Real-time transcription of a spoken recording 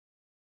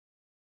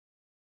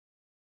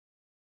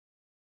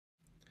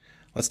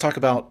Let's talk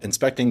about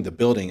inspecting the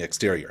building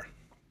exterior.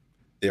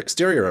 The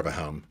exterior of a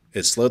home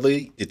is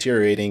slowly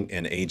deteriorating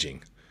and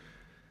aging.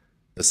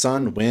 The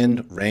sun,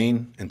 wind,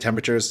 rain, and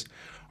temperatures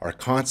are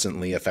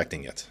constantly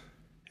affecting it.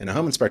 And a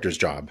home inspector's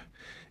job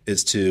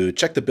is to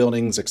check the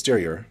building's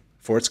exterior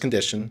for its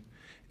condition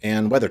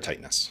and weather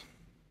tightness.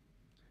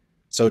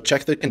 So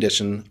check the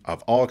condition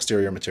of all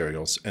exterior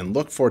materials and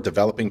look for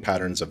developing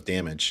patterns of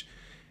damage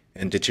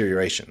and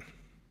deterioration.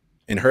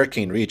 In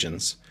hurricane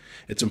regions,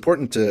 it's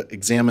important to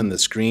examine the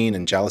screen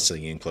and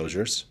jalousie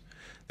enclosures,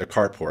 the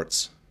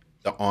carports,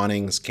 the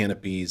awnings,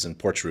 canopies, and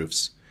porch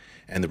roofs,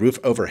 and the roof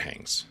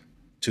overhangs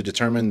to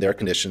determine their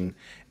condition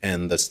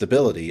and the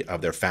stability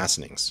of their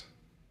fastenings.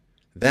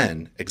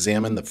 Then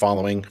examine the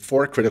following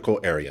 4 critical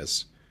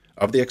areas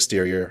of the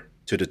exterior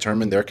to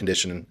determine their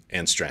condition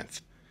and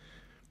strength: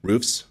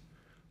 roofs,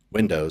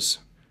 windows,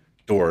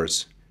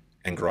 doors,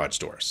 and garage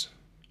doors.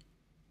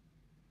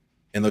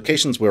 In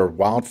locations where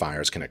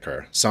wildfires can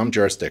occur, some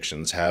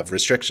jurisdictions have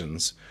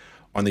restrictions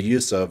on the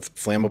use of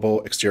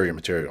flammable exterior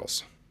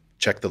materials.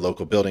 Check the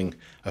local building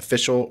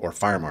official or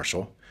fire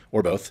marshal,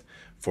 or both,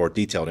 for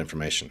detailed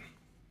information.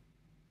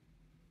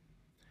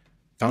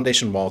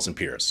 Foundation walls and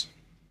piers.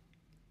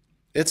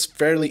 It's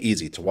fairly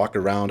easy to walk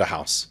around a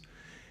house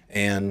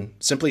and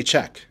simply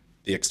check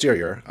the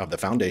exterior of the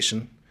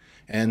foundation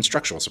and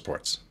structural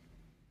supports.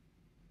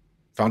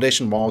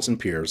 Foundation walls and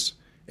piers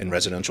in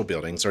residential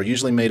buildings are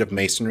usually made of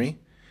masonry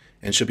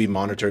and should be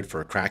monitored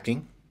for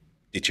cracking,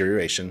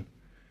 deterioration,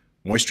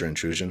 moisture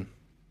intrusion,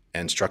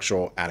 and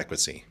structural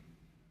adequacy.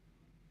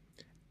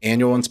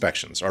 Annual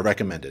inspections are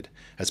recommended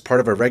as part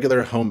of a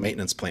regular home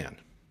maintenance plan.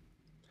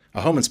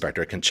 A home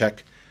inspector can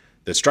check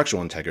the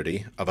structural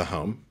integrity of a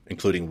home,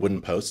 including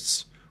wooden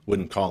posts,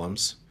 wooden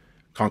columns,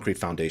 concrete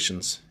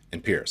foundations,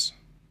 and piers.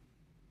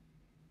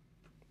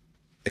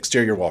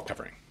 Exterior wall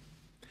covering.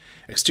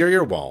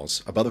 Exterior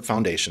walls above the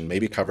foundation may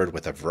be covered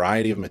with a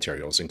variety of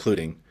materials,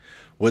 including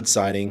wood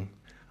siding,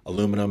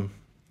 aluminum,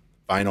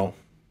 vinyl,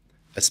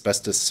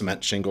 asbestos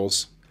cement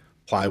shingles,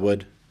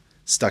 plywood,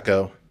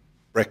 stucco,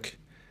 brick,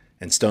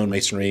 and stone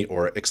masonry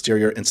or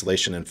exterior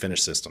insulation and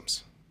finish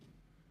systems.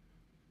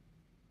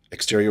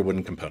 Exterior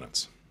wooden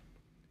components.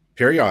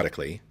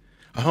 Periodically,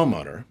 a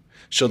homeowner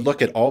should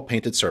look at all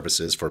painted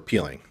surfaces for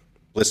peeling,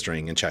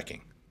 blistering, and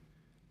checking.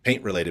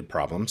 Paint-related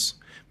problems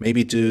may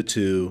be due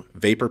to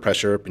vapor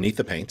pressure beneath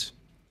the paint,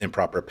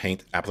 improper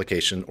paint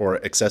application, or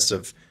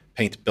excessive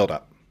paint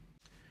buildup.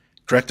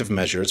 Corrective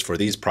measures for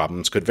these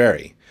problems could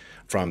vary,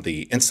 from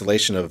the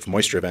installation of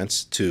moisture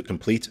vents to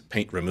complete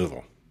paint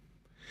removal.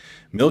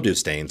 Mildew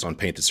stains on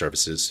painted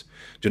surfaces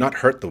do not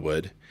hurt the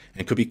wood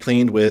and could be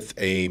cleaned with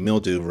a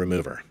mildew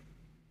remover.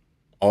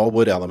 All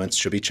wood elements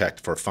should be checked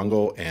for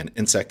fungal and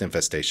insect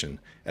infestation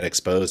at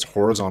exposed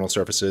horizontal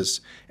surfaces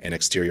and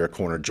exterior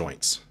corner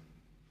joints.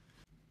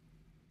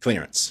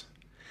 Clearance.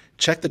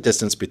 Check the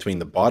distance between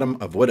the bottom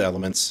of wood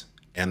elements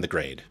and the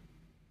grade.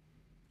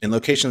 In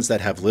locations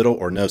that have little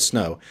or no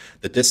snow,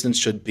 the distance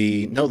should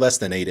be no less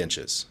than 8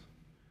 inches.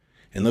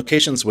 In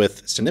locations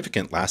with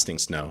significant lasting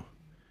snow,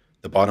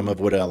 the bottom of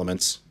wood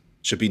elements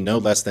should be no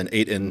less than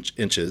 8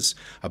 inches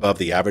above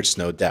the average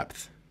snow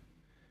depth.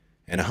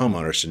 And a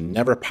homeowner should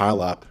never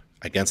pile up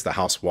against the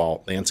house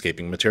wall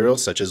landscaping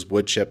materials such as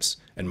wood chips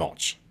and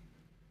mulch.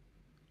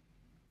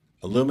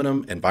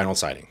 Aluminum and vinyl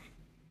siding.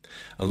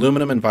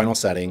 Aluminum and vinyl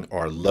siding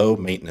are low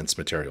maintenance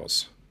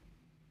materials.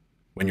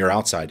 When you're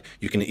outside,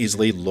 you can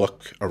easily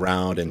look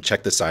around and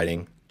check the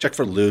siding, check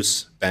for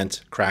loose,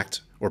 bent,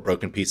 cracked, or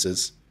broken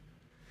pieces.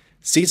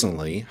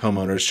 Seasonally,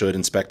 homeowners should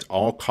inspect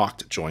all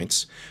caulked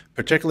joints,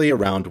 particularly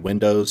around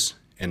windows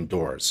and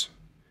doors.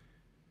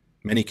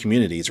 Many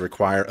communities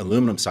require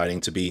aluminum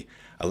siding to be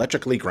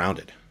electrically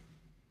grounded.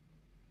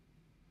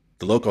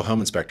 The local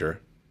home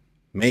inspector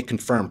may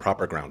confirm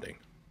proper grounding.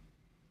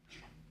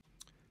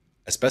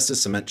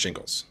 Asbestos cement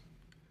shingles.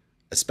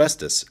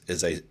 Asbestos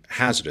is a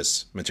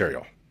hazardous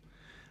material.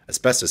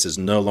 Asbestos is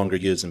no longer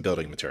used in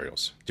building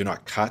materials. Do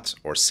not cut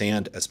or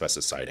sand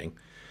asbestos siding.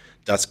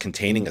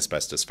 Dust-containing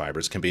asbestos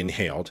fibers can be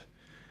inhaled.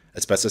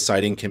 Asbestos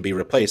siding can be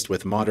replaced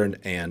with modern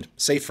and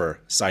safer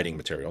siding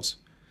materials.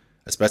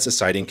 Asbestos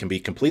siding can be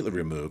completely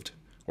removed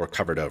or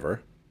covered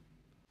over.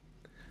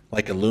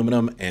 Like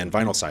aluminum and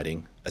vinyl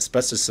siding,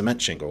 asbestos cement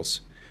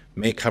shingles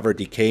may cover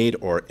decayed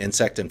or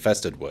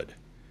insect-infested wood.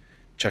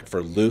 Check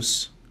for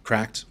loose,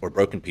 cracked, or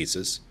broken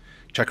pieces.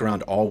 Check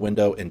around all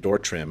window and door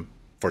trim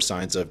for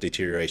signs of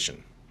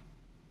deterioration.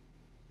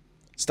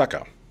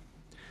 Stucco.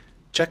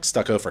 Check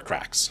stucco for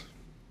cracks,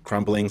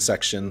 crumbling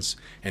sections,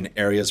 and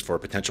areas for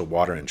potential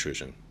water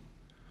intrusion.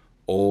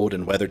 Old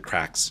and weathered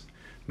cracks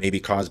may be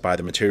caused by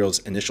the material's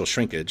initial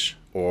shrinkage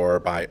or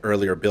by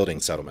earlier building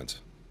settlement.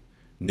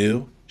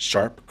 New,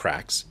 sharp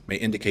cracks may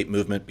indicate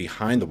movement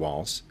behind the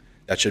walls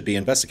that should be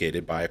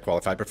investigated by a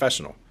qualified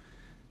professional.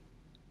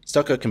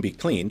 Stucco can be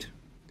cleaned.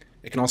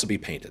 It can also be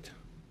painted.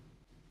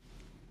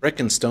 Brick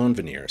and stone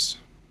veneers.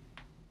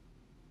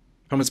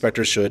 Home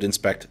inspectors should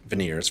inspect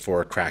veneers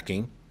for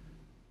cracking,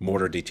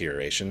 mortar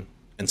deterioration,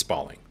 and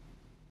spalling.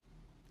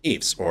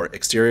 EIFS, or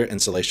Exterior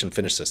Insulation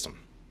Finish System.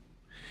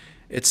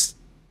 It's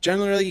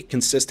generally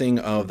consisting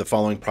of the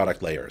following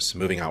product layers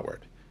moving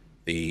outward: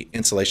 the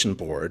insulation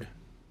board,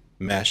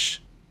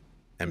 mesh,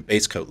 and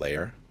base coat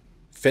layer,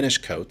 finish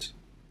coat,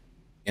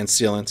 and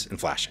sealant and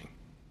flashing.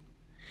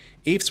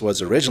 EIFS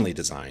was originally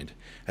designed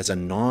as a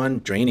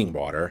non-draining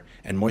water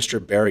and moisture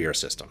barrier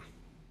system.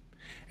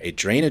 A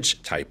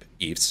drainage type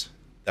EIFS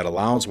that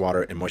allows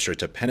water and moisture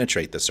to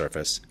penetrate the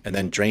surface and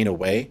then drain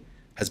away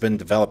has been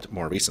developed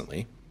more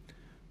recently.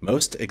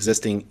 Most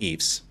existing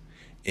EIFS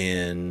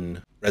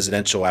in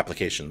residential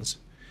applications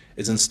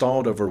is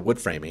installed over wood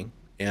framing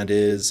and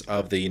is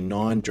of the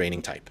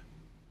non-draining type.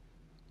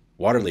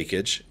 Water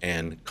leakage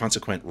and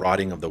consequent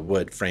rotting of the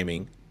wood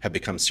framing have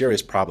become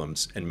serious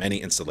problems in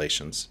many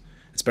installations,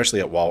 especially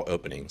at wall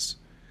openings,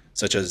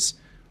 such as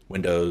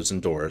windows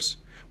and doors,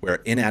 where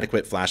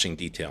inadequate flashing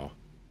detail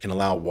can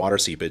allow water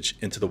seepage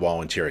into the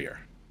wall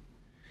interior.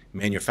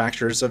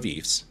 Manufacturers of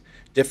EIFS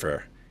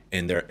differ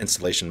in their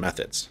installation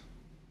methods.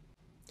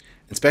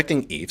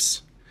 Inspecting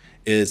EIFS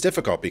is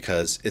difficult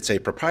because it's a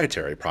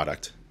proprietary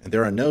product and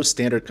there are no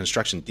standard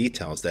construction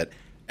details that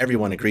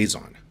everyone agrees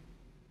on.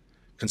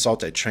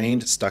 Consult a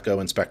trained stucco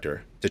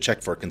inspector to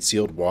check for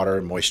concealed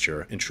water,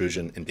 moisture,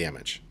 intrusion, and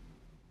damage.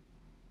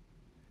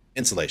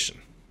 Insulation.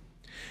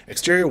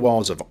 Exterior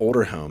walls of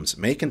older homes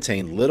may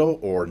contain little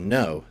or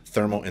no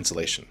thermal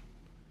insulation.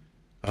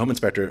 A home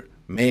inspector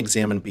may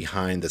examine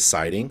behind the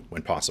siding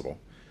when possible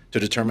to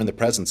determine the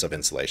presence of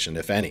insulation,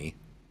 if any,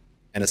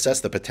 and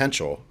assess the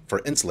potential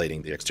for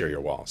insulating the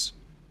exterior walls.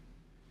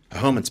 A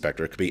home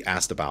inspector could be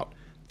asked about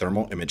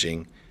thermal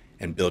imaging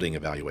and building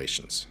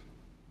evaluations.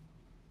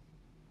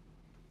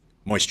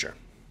 Moisture.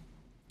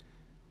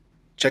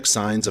 Check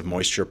signs of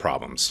moisture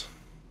problems.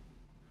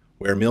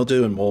 Where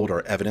mildew and mold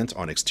are evident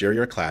on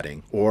exterior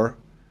cladding or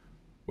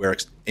where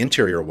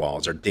interior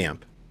walls are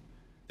damp,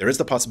 there is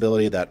the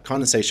possibility that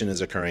condensation is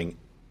occurring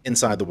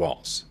inside the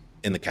walls,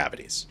 in the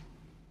cavities.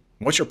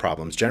 Moisture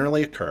problems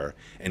generally occur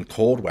in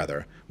cold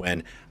weather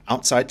when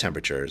outside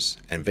temperatures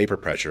and vapor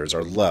pressures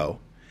are low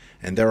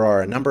and there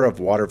are a number of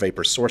water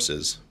vapor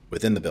sources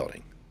within the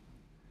building.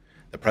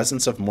 The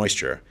presence of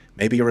moisture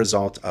may be a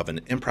result of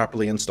an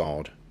improperly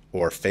installed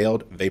or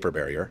failed vapor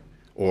barrier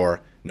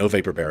or no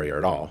vapor barrier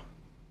at all.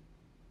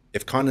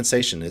 If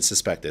condensation is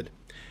suspected,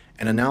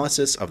 an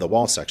analysis of the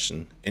wall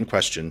section in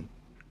question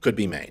could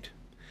be made.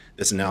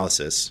 This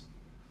analysis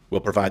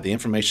will provide the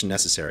information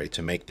necessary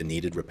to make the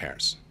needed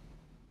repairs.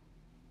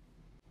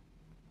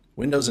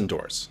 Windows and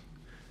doors.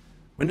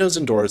 Windows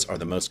and doors are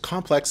the most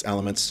complex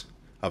elements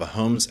of a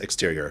home's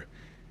exterior,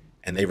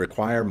 and they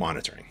require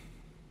monitoring.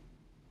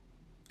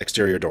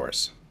 Exterior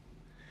doors.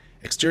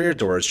 Exterior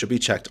doors should be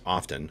checked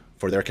often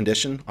for their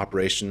condition,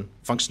 operation,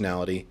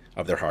 functionality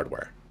of their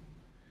hardware.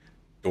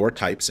 Door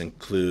types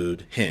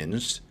include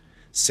hinged,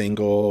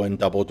 single and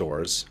double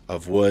doors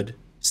of wood,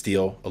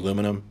 steel,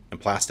 aluminum, and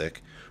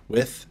plastic,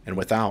 with and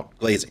without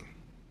glazing.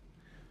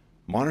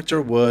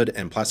 Monitor wood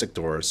and plastic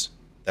doors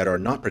that are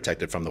not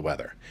protected from the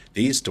weather.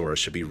 These doors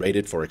should be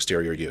rated for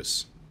exterior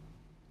use.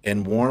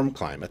 In warm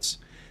climates,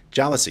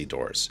 jalousie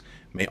doors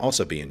may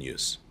also be in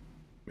use.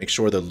 Make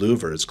sure the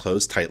louvers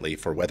close tightly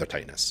for weather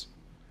tightness.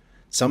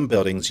 Some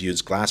buildings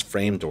use glass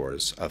frame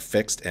doors of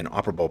fixed and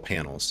operable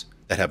panels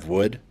that have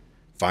wood,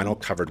 vinyl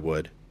covered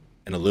wood,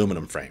 and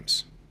aluminum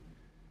frames.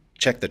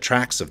 Check the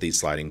tracks of these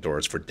sliding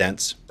doors for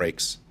dents,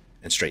 breaks,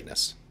 and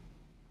straightness.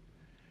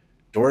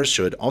 Doors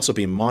should also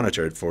be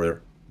monitored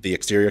for the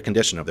exterior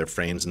condition of their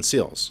frames and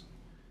seals.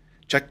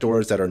 Check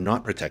doors that are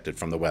not protected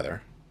from the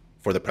weather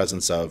for the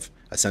presence of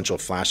essential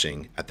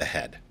flashing at the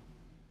head.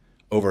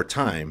 Over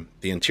time,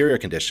 the interior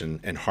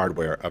condition and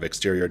hardware of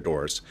exterior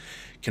doors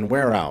can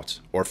wear out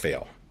or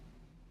fail.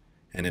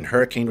 And in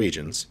hurricane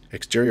regions,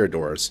 exterior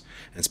doors,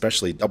 and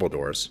especially double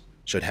doors,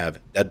 should have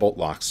deadbolt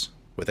locks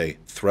with a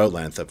throw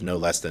length of no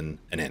less than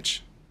an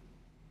inch.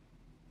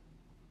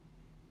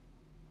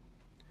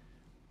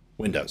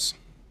 Windows.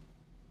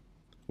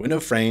 Window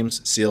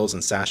frames, seals,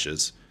 and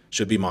sashes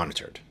should be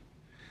monitored.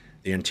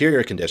 The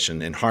interior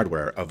condition and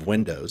hardware of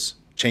windows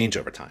change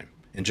over time.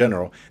 In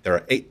general, there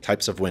are 8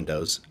 types of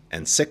windows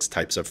and 6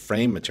 types of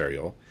frame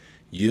material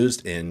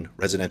used in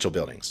residential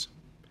buildings.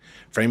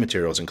 Frame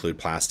materials include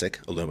plastic,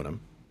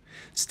 aluminum,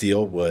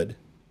 steel, wood,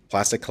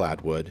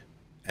 plastic-clad wood,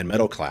 and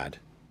metal-clad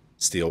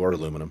steel or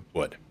aluminum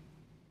wood.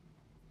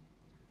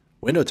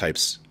 Window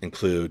types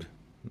include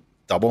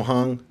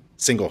double-hung,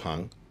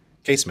 single-hung,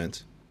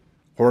 casement,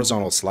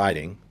 horizontal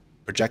sliding,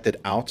 projected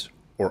out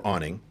or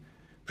awning,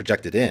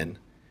 projected in,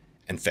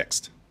 and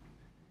fixed.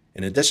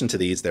 In addition to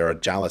these, there are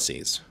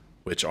jalousies,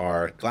 which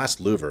are glass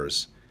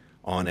louvers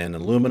on an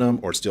aluminum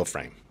or steel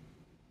frame.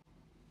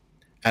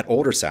 At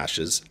older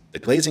sashes, the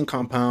glazing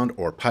compound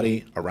or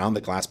putty around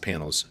the glass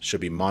panels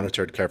should be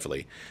monitored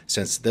carefully,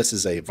 since this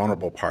is a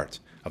vulnerable part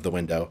of the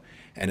window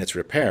and its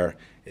repair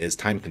is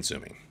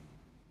time-consuming.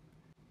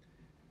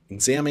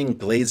 Examine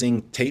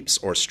glazing tapes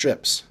or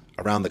strips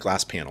around the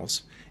glass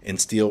panels in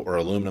steel or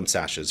aluminum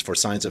sashes for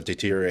signs of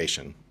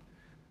deterioration,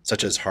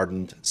 such as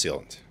hardened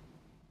sealant.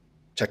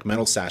 Check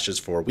metal sashes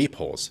for weep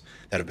holes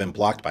that have been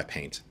blocked by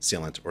paint,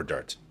 sealant, or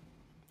dirt.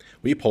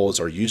 Weep holes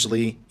are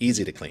usually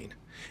easy to clean.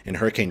 In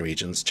hurricane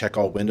regions, check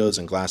all windows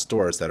and glass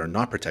doors that are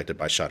not protected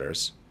by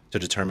shutters to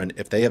determine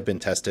if they have been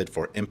tested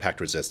for impact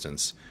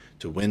resistance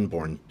to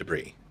wind-borne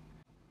debris.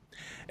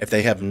 If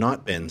they have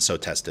not been so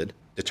tested,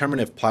 determine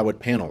if plywood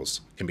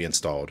panels can be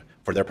installed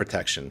for their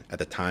protection at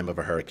the time of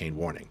a hurricane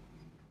warning.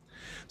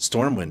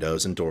 Storm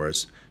windows and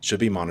doors should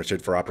be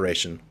monitored for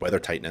operation, weather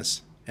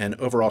tightness, and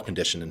overall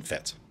condition and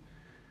fit.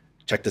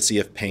 Check to see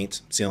if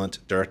paint, sealant,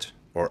 dirt,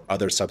 or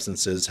other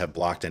substances have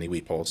blocked any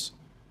weep holes.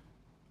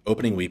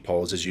 Opening weep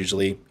holes is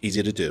usually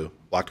easy to do.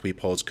 Blocked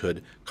weep holes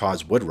could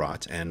cause wood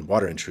rot and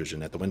water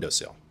intrusion at the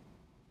windowsill.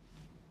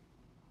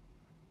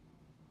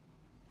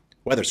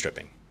 Weather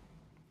stripping.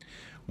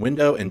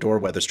 Window and door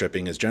weather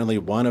stripping is generally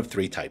one of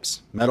three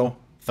types: metal,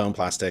 foam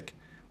plastic,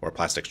 or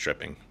plastic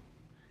stripping.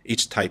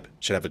 Each type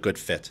should have a good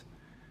fit.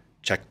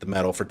 Check the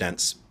metal for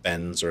dents,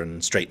 bends,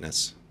 or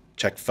straightness.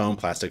 Check foam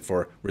plastic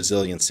for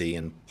resiliency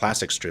and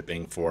plastic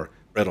stripping for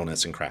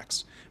brittleness and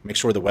cracks. Make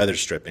sure the weather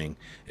stripping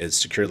is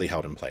securely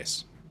held in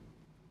place.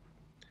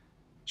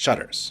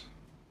 Shutters.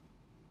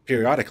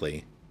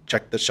 Periodically,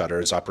 check the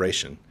shutter's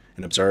operation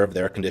and observe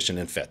their condition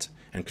and fit,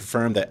 and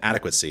confirm the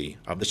adequacy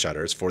of the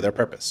shutters for their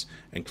purpose,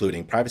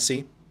 including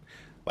privacy,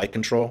 light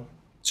control,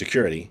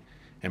 security,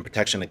 and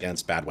protection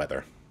against bad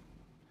weather.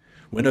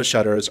 Window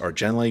shutters are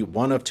generally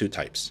one of two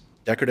types: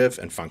 decorative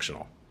and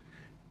functional.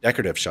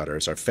 Decorative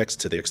shutters are fixed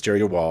to the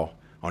exterior wall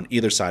on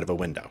either side of a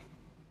window.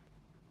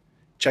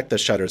 Check the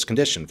shutter's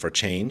condition for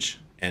change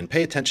and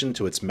pay attention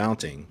to its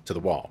mounting to the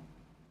wall.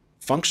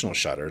 Functional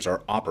shutters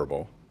are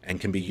operable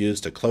and can be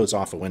used to close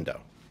off a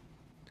window.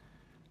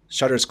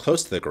 Shutters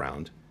close to the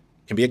ground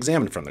can be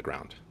examined from the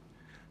ground.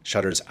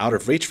 Shutters out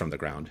of reach from the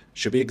ground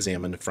should be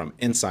examined from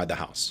inside the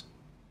house.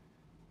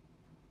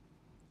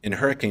 In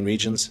hurricane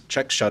regions,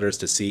 check shutters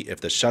to see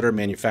if the shutter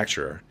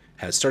manufacturer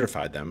has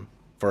certified them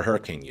for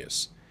hurricane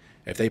use.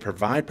 If they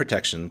provide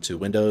protection to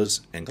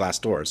windows and glass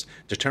doors,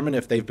 determine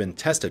if they've been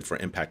tested for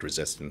impact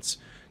resistance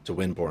to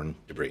wind-borne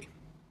debris.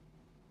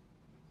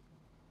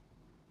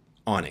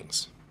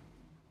 Awnings.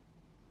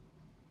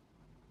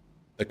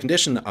 The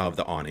condition of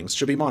the awnings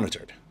should be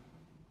monitored.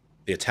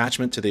 The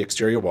attachment to the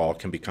exterior wall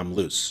can become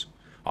loose.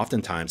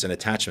 Oftentimes, an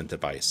attachment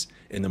device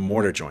in the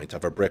mortar joint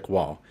of a brick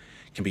wall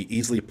can be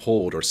easily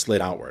pulled or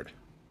slid outward.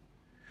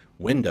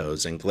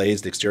 Windows and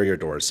glazed exterior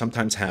doors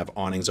sometimes have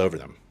awnings over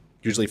them,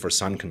 usually for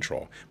sun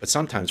control, but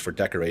sometimes for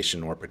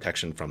decoration or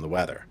protection from the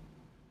weather.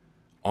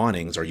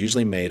 Awnings are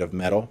usually made of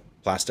metal,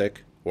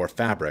 plastic, or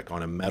fabric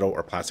on a metal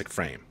or plastic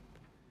frame.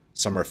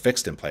 Some are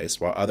fixed in place,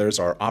 while others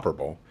are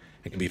operable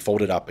and can be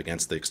folded up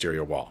against the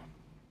exterior wall.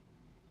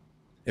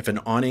 If an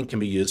awning can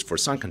be used for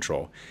sun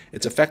control,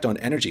 its effect on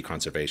energy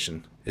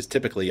conservation is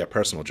typically a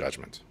personal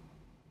judgment.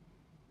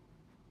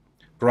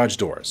 Garage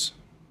doors.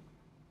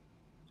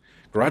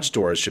 Garage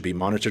doors should be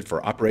monitored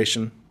for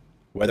operation,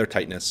 weather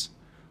tightness,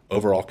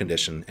 overall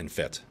condition, and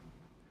fit.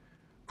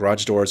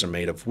 Garage doors are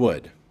made of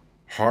wood,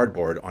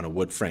 hardboard on a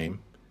wood frame,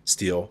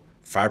 steel,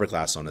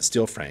 fiberglass on a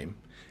steel frame,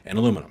 and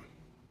aluminum.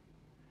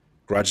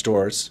 Garage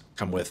doors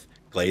come with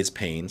glazed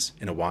panes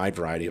in a wide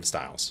variety of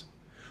styles.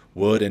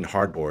 Wood and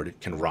hardboard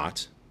can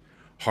rot,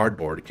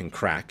 hardboard can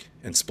crack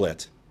and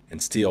split,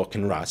 and steel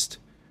can rust.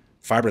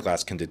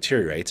 Fiberglass can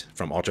deteriorate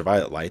from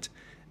ultraviolet light,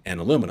 and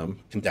aluminum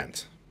can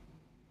dent.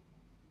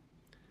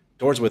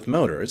 Doors with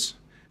motors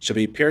should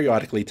be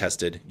periodically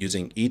tested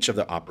using each of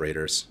the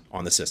operators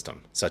on the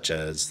system, such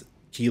as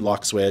key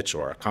lock switch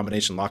or a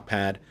combination lock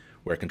pad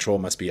where control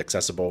must be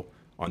accessible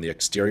on the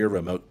exterior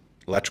remote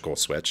electrical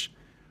switch,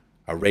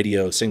 a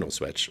radio signal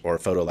switch, or a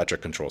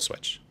photoelectric control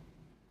switch.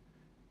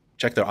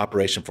 Check their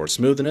operation for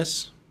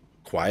smoothness,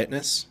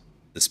 quietness,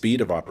 the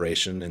speed of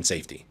operation, and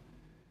safety.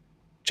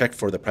 Check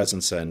for the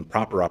presence and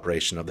proper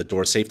operation of the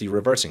door safety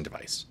reversing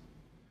device.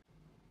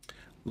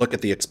 Look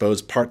at the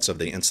exposed parts of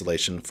the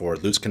insulation for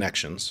loose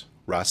connections,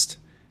 rust,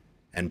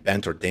 and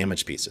bent or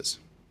damaged pieces.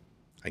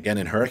 Again,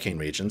 in hurricane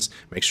regions,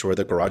 make sure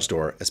the garage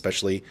door,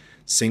 especially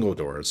single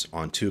doors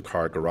on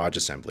two-car garage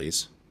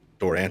assemblies,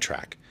 door and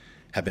track,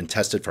 have been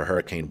tested for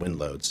hurricane wind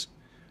loads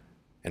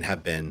and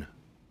have been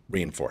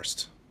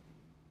reinforced.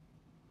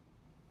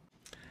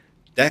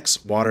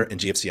 Decks, water, and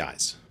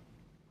GFCIs.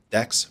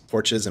 Decks,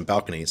 porches, and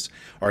balconies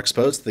are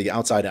exposed to the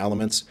outside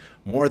elements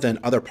more than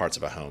other parts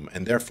of a home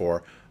and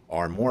therefore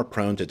are more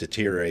prone to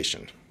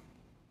deterioration.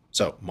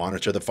 So,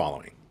 monitor the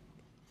following.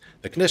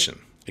 The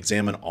condition.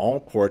 Examine all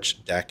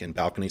porch, deck, and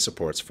balcony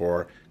supports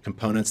for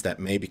components that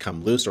may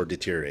become loose or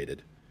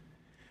deteriorated.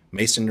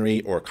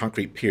 Masonry or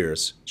concrete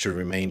piers should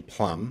remain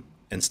plumb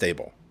and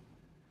stable.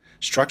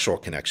 Structural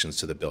connections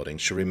to the building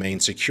should remain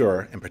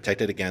secure and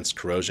protected against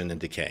corrosion and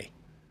decay.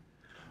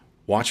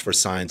 Watch for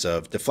signs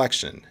of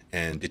deflection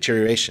and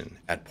deterioration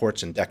at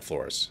porch and deck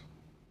floors.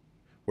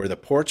 Where the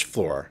porch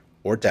floor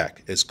or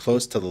deck is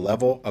close to the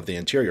level of the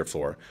interior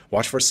floor,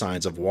 watch for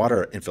signs of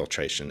water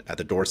infiltration at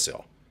the door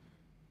sill.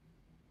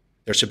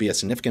 There should be a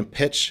significant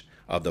pitch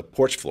of the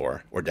porch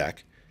floor or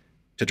deck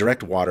to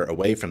direct water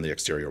away from the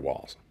exterior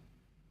walls.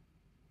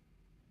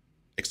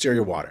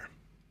 Exterior water.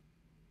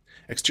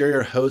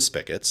 Exterior hose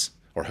spigots,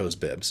 or hose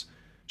bibs,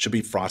 should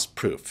be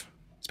frost-proof,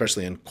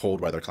 especially in cold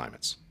weather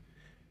climates.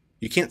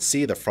 You can't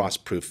see the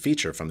frost-proof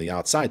feature from the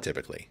outside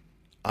typically,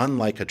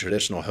 unlike a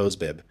traditional hose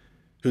bib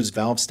whose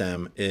valve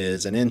stem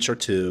is an inch or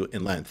two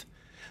in length.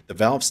 The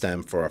valve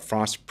stem for a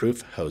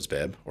frost-proof hose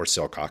bib, or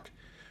silcock,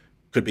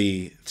 could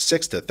be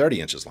 6 to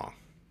 30 inches long.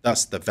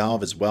 Thus, the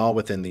valve is well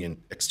within the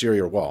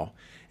exterior wall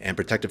and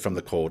protected from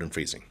the cold and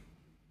freezing.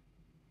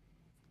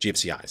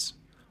 GFCIs.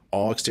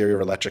 All exterior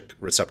electric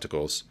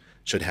receptacles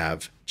should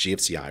have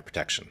GFCI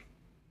protection.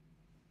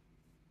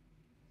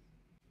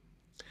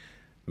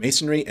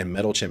 Masonry and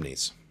metal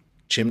chimneys.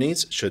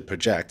 Chimneys should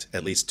project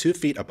at least 2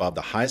 feet above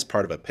the highest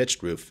part of a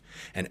pitched roof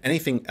and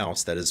anything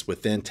else that is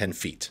within 10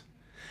 feet.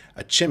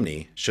 A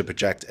chimney should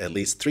project at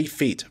least 3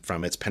 feet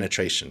from its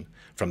penetration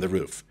from the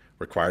roof.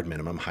 Required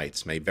minimum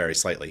heights may vary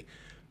slightly.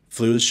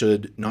 Flues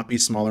should not be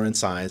smaller in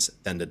size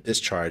than the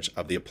discharge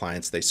of the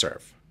appliance they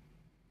serve.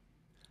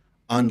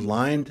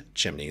 Unlined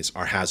chimneys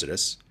are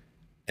hazardous,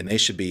 and they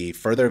should be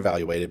further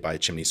evaluated by a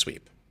chimney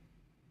sweep.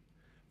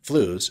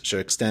 Flues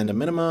should extend a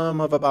minimum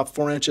of about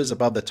 4 inches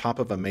above the top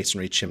of a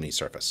masonry chimney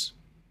surface.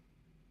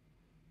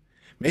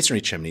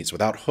 Masonry chimneys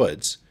without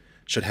hoods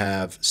should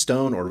have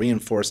stone or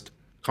reinforced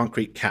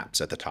concrete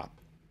caps at the top.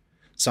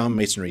 Some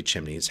masonry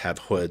chimneys have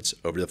hoods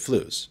over the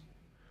flues.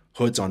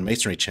 Hoods on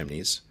masonry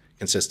chimneys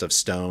consist of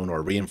stone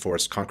or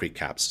reinforced concrete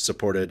caps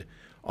supported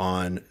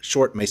on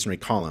short masonry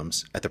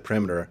columns at the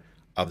perimeter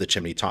of the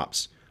chimney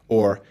tops,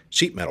 or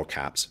sheet metal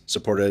caps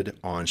supported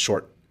on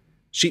short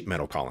sheet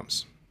metal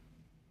columns.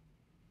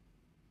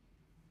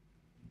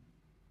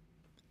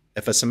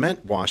 If a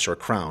cement wash or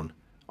crown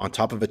on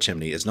top of a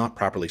chimney is not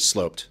properly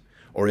sloped,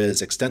 or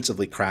is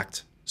extensively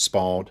cracked,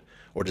 spalled,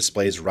 or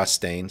displays rust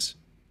stains,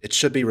 it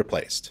should be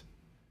replaced.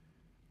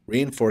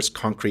 Reinforced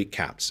concrete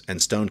caps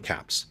and stone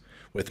caps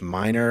with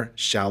minor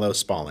shallow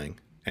spalling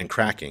and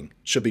cracking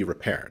should be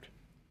repaired.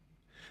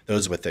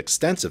 Those with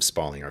extensive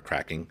spalling or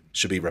cracking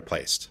should be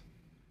replaced.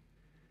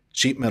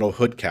 Sheet metal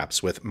hood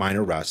caps with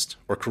minor rust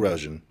or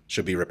corrosion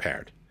should be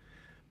repaired,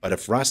 but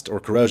if rust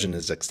or corrosion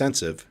is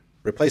extensive,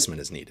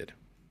 replacement is needed.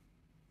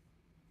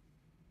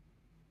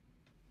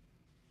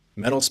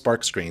 Metal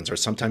spark screens are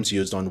sometimes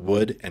used on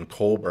wood and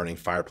coal-burning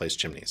fireplace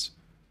chimneys.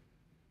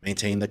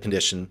 Maintain the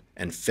condition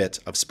and fit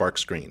of spark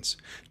screens.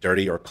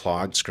 Dirty or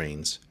clogged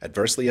screens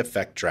adversely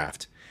affect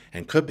draft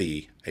and could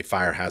be a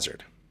fire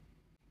hazard.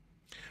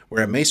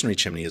 Where a masonry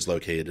chimney is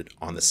located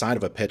on the side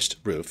of a pitched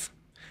roof,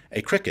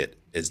 a cricket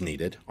is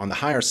needed on the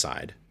higher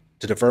side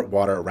to divert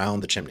water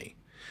around the chimney.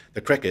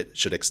 The cricket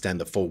should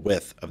extend the full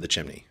width of the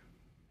chimney.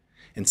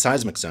 In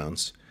seismic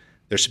zones,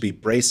 there should be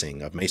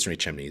bracing of masonry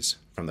chimneys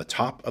from the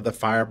top of the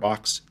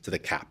firebox to the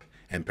cap,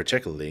 and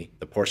particularly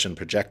the portion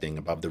projecting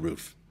above the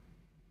roof.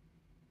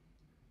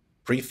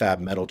 Prefab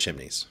metal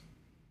chimneys.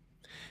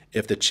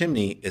 If the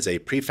chimney is a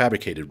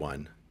prefabricated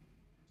one,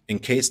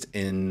 encased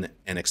in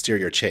an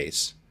exterior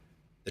chase,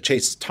 the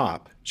chase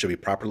top should be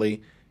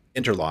properly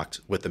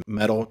interlocked with the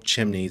metal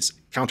chimney's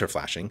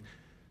counterflashing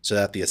so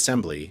that the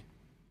assembly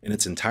in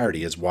its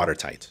entirety is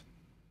watertight.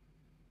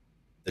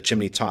 The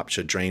chimney top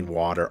should drain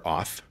water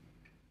off.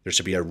 There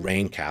should be a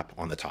rain cap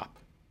on the top.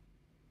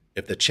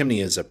 If the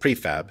chimney is a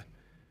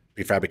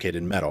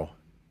prefabricated metal,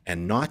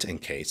 and not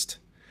encased,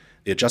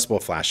 the adjustable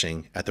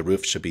flashing at the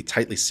roof should be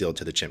tightly sealed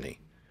to the chimney,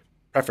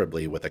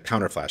 preferably with a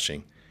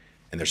counterflashing,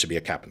 and there should be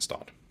a cap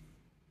installed.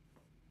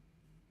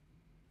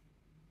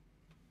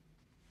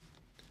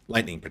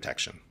 Lightning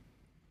protection.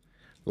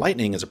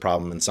 Lightning is a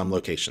problem in some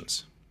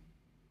locations.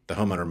 The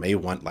homeowner may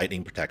want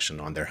lightning protection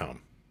on their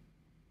home.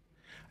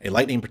 A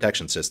lightning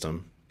protection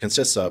system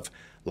consists of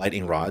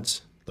lightning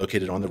rods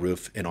located on the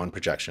roof and on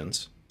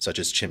projections, such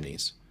as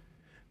chimneys,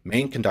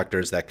 main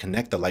conductors that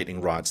connect the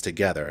lightning rods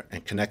together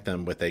and connect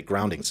them with a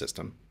grounding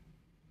system,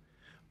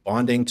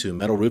 bonding to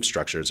metal roof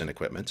structures and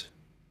equipment,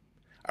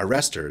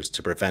 arresters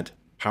to prevent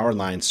power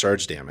line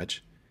surge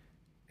damage,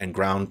 and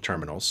ground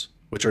terminals,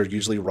 which are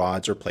usually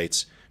rods or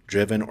plates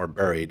driven or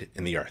buried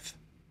in the earth.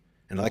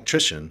 An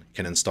electrician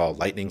can install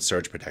lightning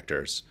surge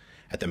protectors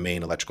at the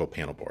main electrical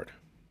panel board.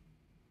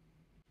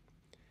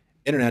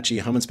 INTERNACHI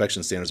Home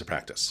Inspection Standards of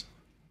Practice.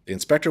 The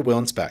inspector will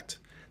inspect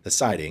the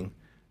siding,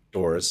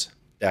 doors,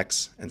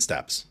 decks, and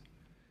steps.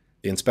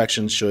 The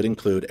inspection should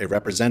include a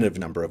representative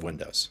number of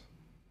windows.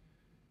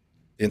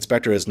 The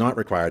inspector is not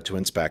required to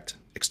inspect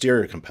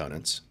exterior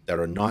components that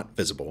are not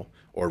visible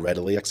or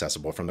readily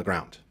accessible from the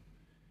ground.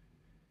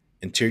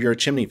 Interior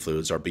chimney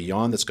flues are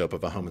beyond the scope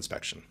of a home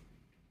inspection.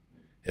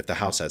 If the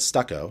house has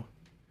stucco,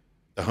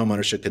 the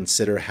homeowner should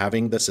consider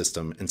having the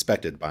system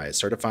inspected by a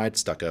certified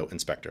stucco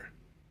inspector.